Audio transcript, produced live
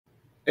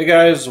Hey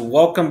guys,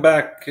 welcome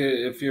back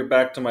if you're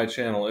back to my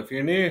channel. If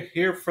you're near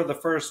here for the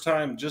first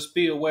time, just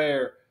be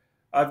aware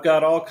I've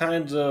got all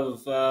kinds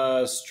of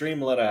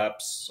Streamlit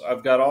apps.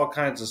 I've got all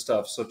kinds of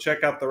stuff, so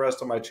check out the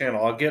rest of my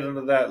channel. I'll get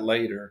into that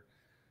later.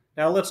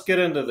 Now let's get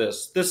into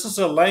this. This is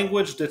a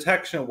language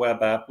detection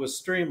web app with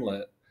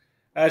Streamlit.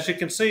 As you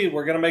can see,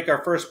 we're going to make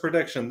our first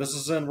prediction. This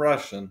is in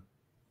Russian.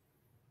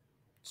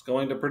 It's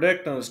going to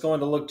predict and it's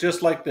going to look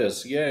just like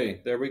this.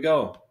 Yay, there we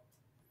go.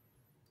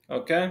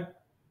 Okay.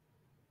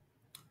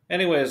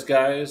 Anyways,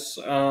 guys,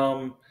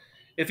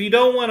 if you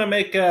don't want to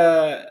make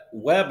a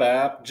web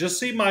app, just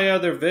see my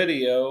other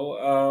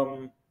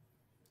video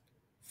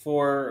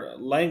for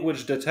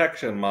language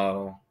detection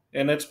model.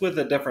 And it's with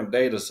a different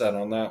data set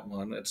on that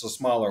one. It's a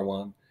smaller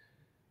one.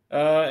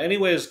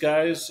 Anyways,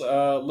 guys,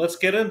 let's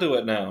get into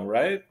it now,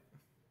 right?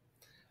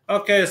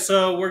 Okay,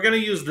 so we're going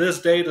to use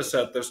this data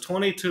set. There's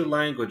 22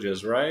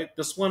 languages, right?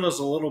 This one is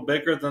a little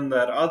bigger than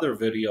that other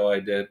video I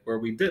did where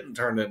we didn't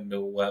turn it into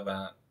a web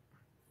app.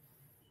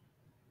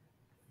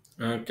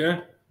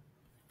 Okay.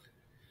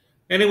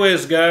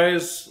 Anyways,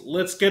 guys,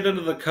 let's get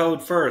into the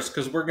code first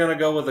because we're going to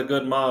go with a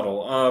good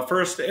model.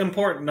 First,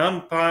 import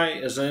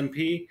NumPy as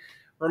NP.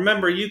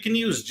 Remember, you can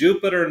use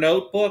Jupyter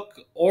Notebook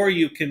or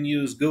you can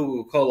use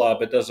Google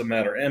Colab. It doesn't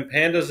matter.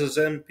 Pandas is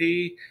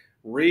NP.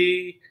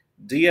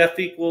 Df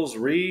equals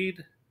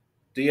read.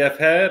 Df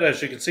head.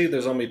 As you can see,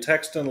 there's only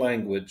text and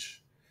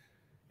language.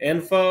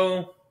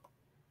 Info.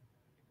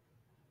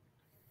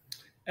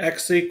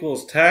 X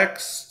equals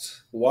text.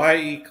 Y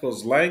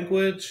equals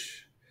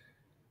language.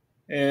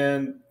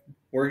 And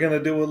we're going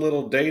to do a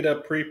little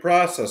data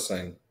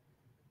pre-processing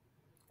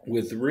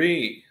with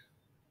re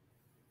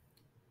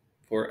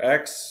for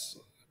x,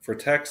 for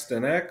text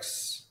and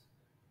x,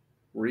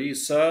 re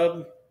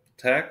sub,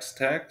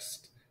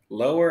 text,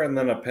 lower, and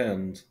then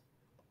append.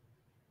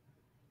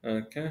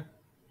 Okay.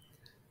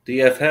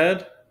 Df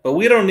head. But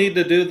we don't need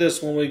to do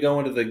this when we go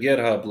into the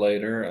GitHub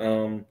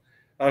later.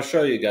 I'll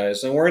show you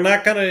guys. And we're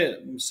not going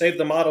to save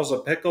the model as a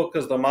pickle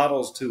because the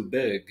model's too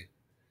big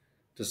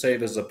to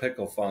save as a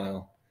pickle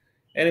file.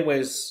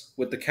 Anyways,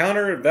 with the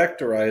counter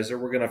vectorizer,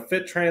 we're going to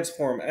fit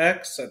transform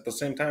x at the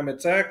same time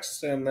it's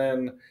x, and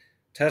then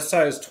test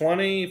size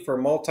 20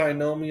 for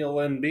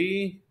multinomial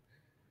NB,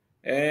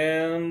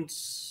 and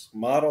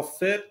model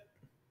fit.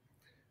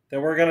 Then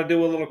we're going to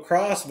do a little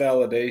cross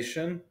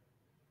validation.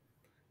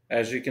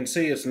 As you can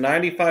see, it's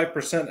 95%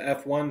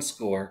 F1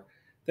 score.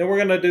 Then we're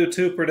going to do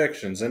two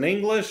predictions. In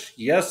English,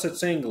 yes,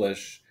 it's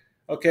English.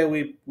 Okay,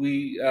 we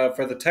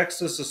for the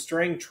text as a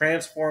string,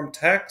 transform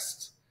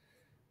text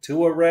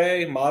to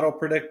array, model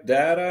predict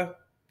data.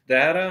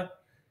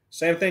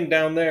 Same thing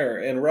down there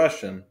in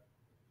Russian.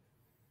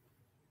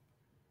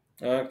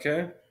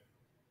 Okay.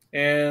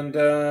 And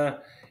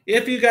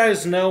if you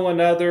guys know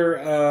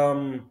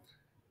another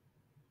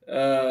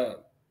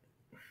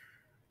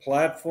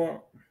platform,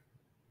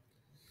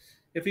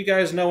 if you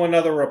guys know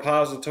another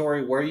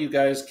repository where you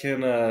guys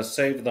can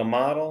save the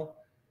model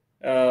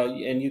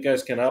and you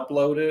guys can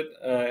upload it,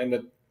 and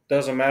it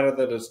doesn't matter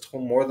that it's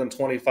more than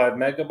 25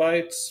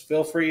 megabytes,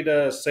 feel free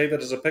to save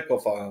it as a pickle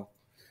file.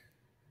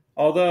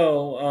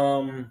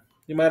 Although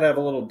you might have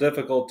a little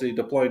difficulty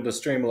deploying to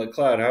Streamlit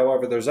Cloud.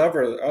 However, there's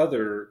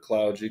other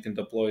clouds you can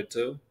deploy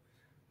to.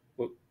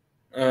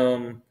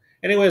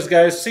 Anyways,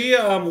 guys, see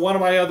one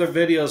of my other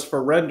videos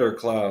for Render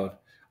Cloud.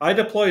 I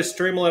deploy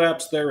Streamlit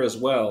apps there as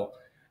well.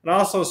 And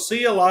also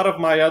see a lot of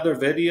my other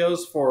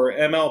videos for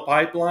ML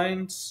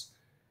pipelines.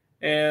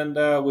 And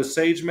with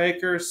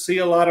SageMaker, see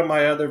a lot of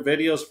my other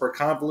videos for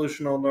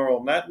convolutional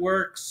neural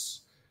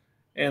networks.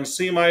 And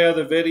see my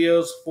other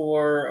videos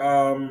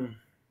for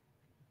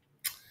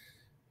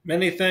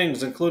many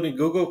things, including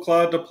Google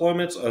Cloud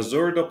deployments,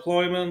 Azure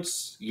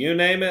deployments, you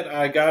name it,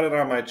 I got it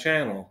on my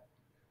channel.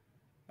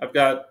 I've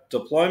got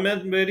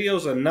deployment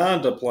videos and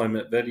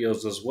non-deployment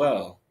videos as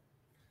well.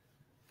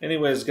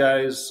 Anyways,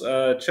 guys,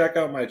 check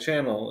out my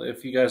channel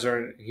if you guys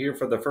are here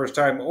for the first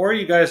time, or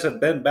you guys have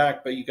been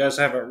back, but you guys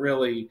haven't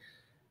really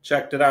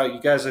checked it out. You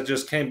guys have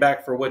just came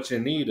back for what you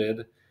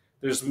needed.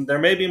 There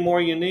may be more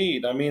you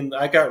need. I mean,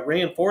 I got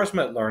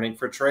reinforcement learning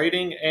for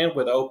trading and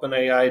with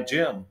OpenAI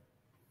Gym.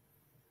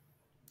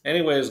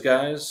 Anyways,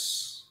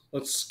 guys,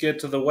 let's get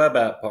to the web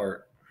app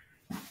part.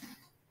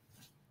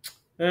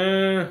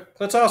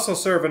 Let's also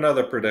serve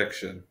another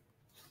prediction.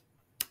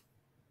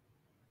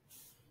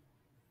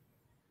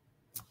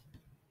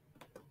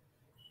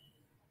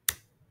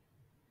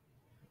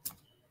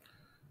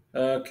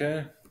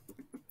 Okay.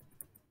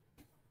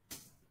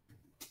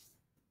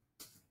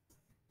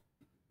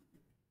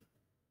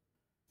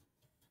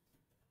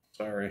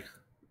 Sorry.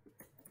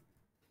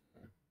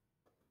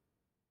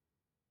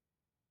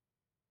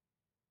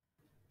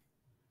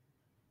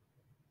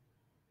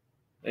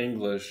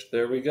 English.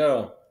 There we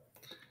go.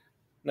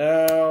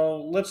 Now,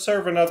 let's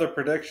serve another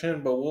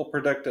prediction, but we'll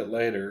predict it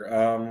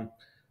later.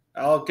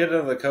 I'll get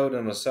into the code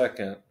in a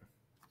second.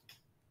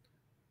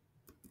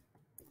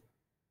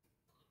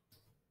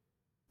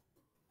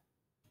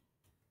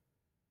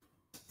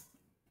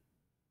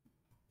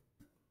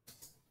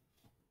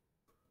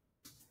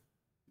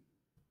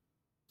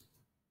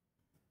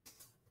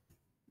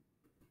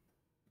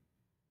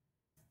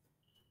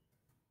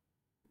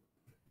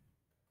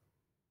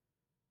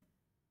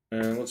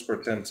 And let's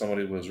pretend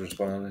somebody was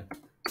responding.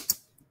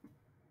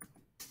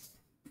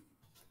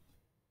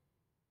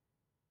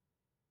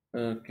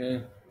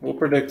 Okay, we'll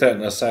predict that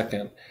in a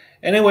second.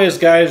 Anyways,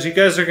 guys, you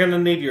guys are going to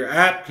need your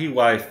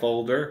 @py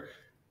folder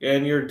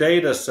and your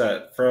data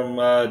set from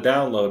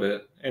download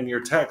it and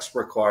your text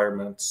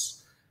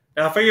requirements.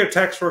 Now, for your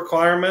text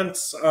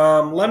requirements,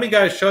 let me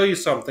guys show you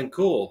something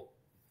cool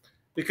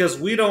because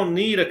we don't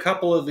need a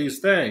couple of these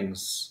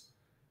things.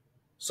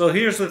 So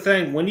here's the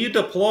thing. When you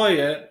deploy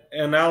it,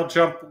 and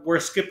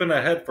we're skipping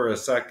ahead for a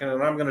second,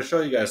 and I'm going to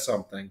show you guys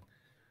something.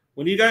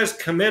 When you guys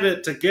commit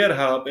it to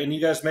GitHub and you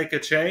guys make a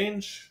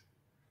change,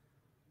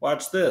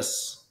 watch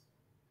this.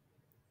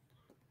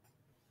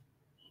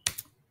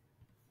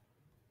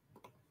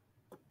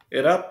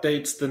 It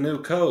updates the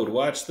new code.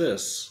 Watch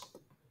this.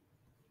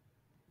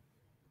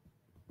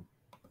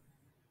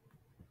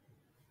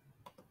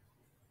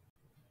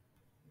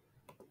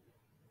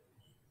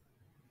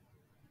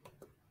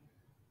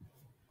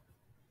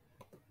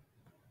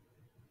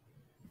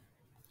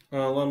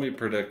 Let me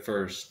predict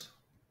first.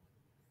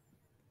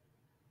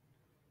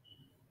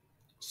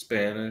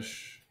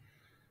 Spanish.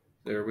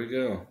 There we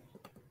go.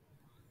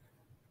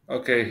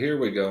 Okay, here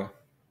we go.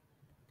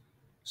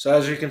 So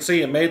as you can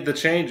see, it made the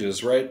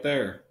changes right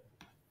there.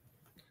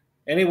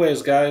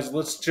 Anyways, guys,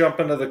 let's jump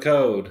into the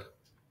code.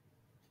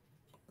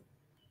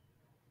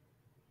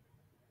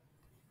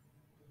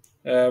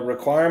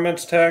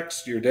 Requirements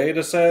text, your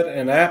data set,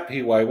 and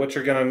 @py, what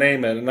you're going to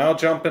name it. And I'll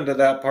jump into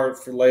that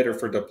part for later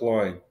for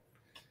deploying.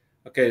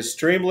 Okay,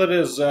 Streamlit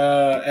is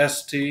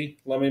ST.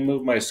 Let me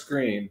move my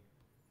screen.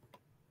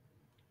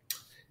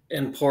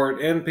 Import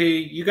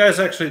NP. You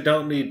guys actually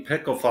don't need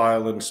pickle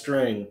file and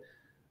string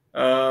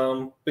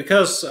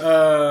because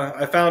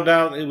I found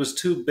out it was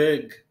too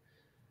big.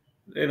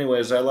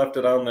 Anyways, I left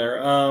it on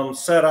there.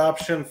 Set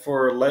option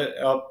for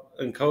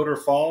encoder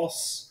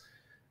false.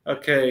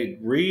 Okay,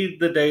 read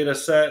the data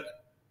set.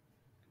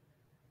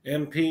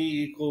 NP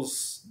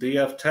equals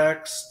df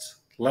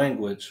text.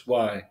 Language,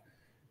 Y.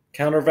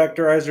 Counter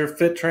vectorizer,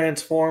 fit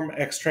transform,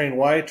 X train,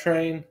 Y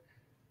train.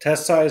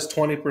 Test size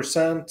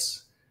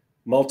 20%.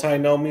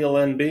 Multinomial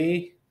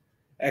NB.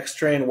 X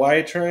train,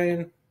 Y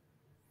train.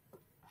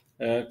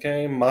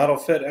 Okay, model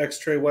fit X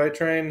train, Y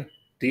train.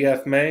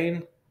 DF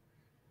main.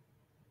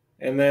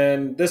 And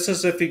then this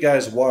is if you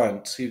guys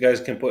want. You guys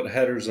can put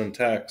headers and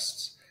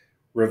texts.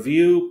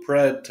 Review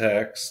pred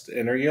text.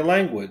 Enter your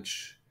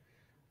language.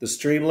 The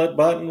Streamlit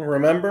button,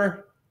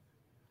 remember?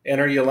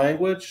 Enter your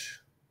language.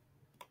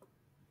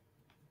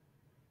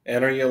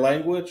 Enter your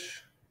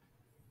language.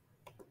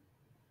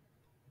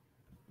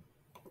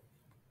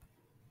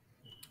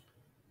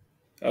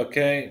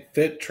 Okay,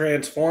 fit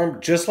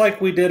transform, just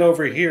like we did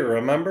over here,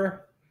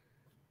 remember?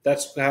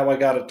 That's how I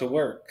got it to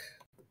work.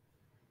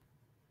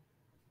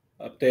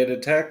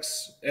 Updated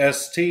text,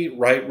 ST,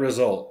 right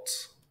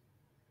results.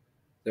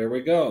 There we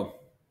go.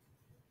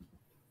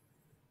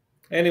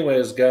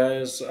 Anyways,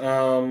 guys,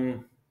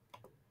 let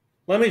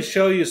me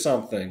show you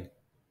something.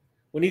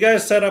 When you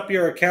guys set up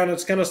your account,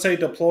 it's going to say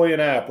deploy an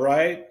app,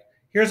 right?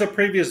 Here's a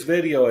previous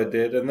video I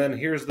did, and then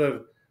here's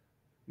the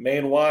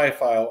main Y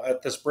file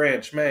at this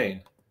branch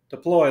main.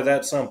 Deploy,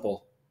 that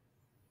simple.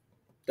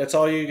 That's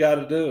all you got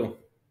to do.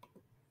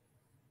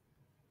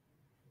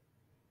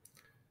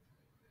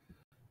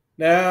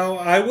 Now,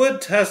 I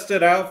would test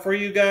it out for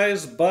you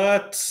guys,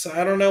 but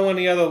I don't know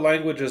any other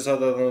languages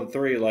other than the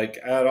 3, like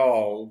at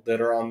all,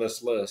 that are on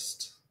this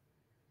list.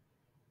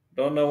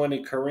 Don't know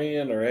any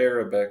Korean or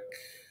Arabic.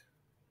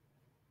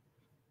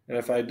 And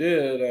if I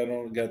did, I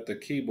don't get the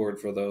keyboard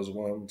for those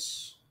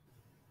ones.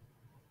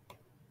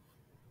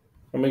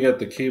 Let me get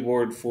the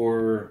keyboard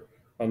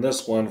on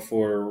this one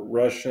for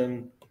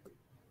Russian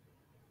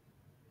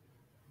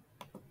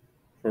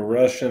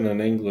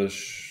and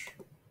English.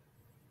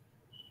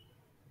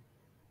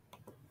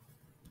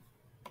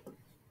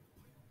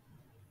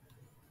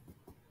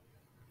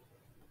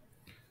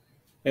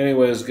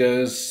 Anyways,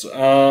 guys,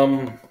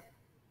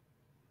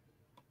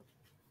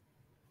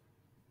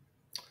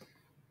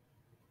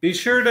 be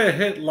sure to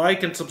hit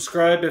like and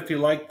subscribe if you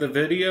like the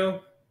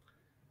video.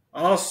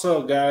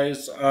 Also,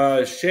 guys,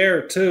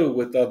 share too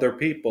with other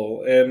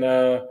people. And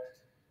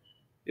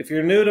if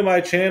you're new to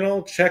my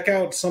channel, check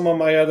out some of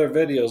my other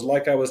videos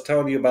like I was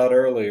telling you about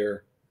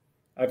earlier.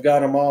 I've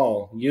got them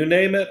all. You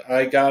name it,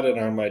 I got it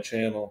on my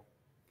channel.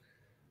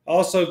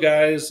 Also,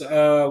 guys,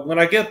 when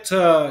I get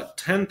to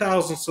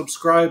 10,000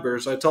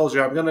 subscribers, I told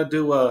you I'm going to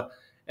do a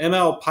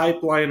ML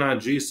pipeline on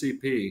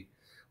GCP.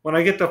 When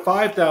I get to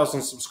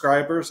 5,000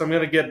 subscribers, I'm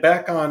going to get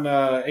back on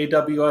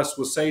AWS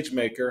with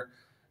SageMaker.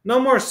 No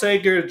more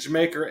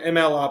SageMaker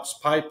MLOps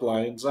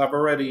pipelines. I've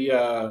already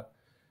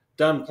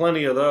done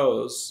plenty of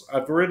those.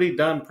 I've already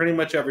done pretty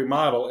much every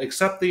model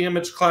except the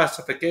image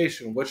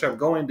classification, which I'm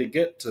going to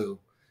get to.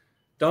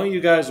 Don't you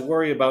guys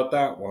worry about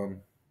that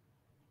one.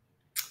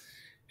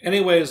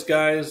 Anyways,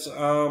 guys,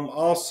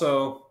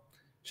 also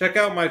check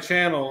out my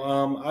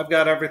channel. I've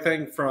got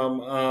everything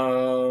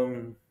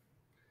from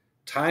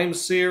time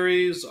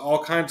series,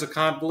 all kinds of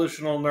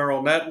convolutional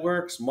neural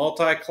networks,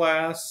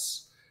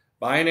 multi-class,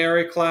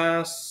 binary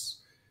class.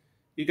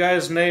 You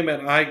guys name it,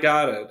 I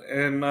got it.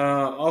 And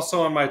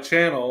also on my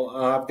channel,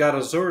 I've got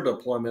Azure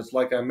deployments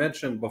like I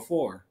mentioned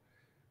before.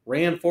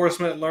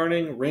 Reinforcement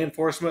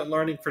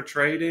learning for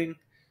trading.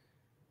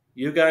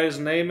 You guys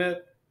name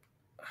it,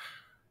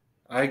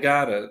 I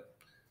got it.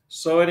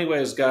 So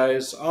anyways,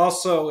 guys,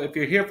 also, if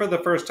you're here for the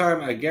first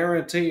time, I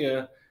guarantee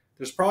you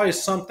there's probably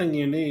something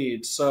you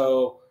need.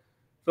 So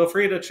feel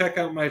free to check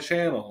out my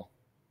channel.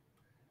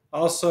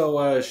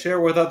 Also,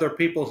 share with other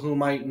people who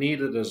might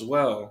need it as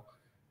well.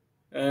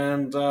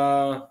 And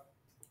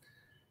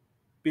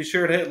be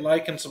sure to hit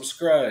like and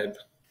subscribe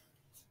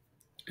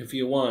if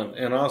you want.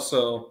 And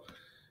also,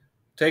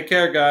 take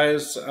care,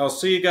 guys. I'll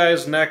see you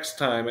guys next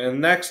time.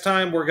 And next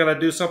time, we're going to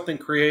do something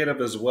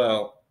creative as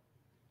well.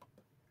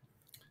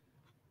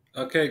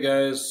 Okay,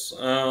 guys.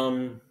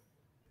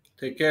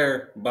 Take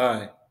care.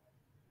 Bye.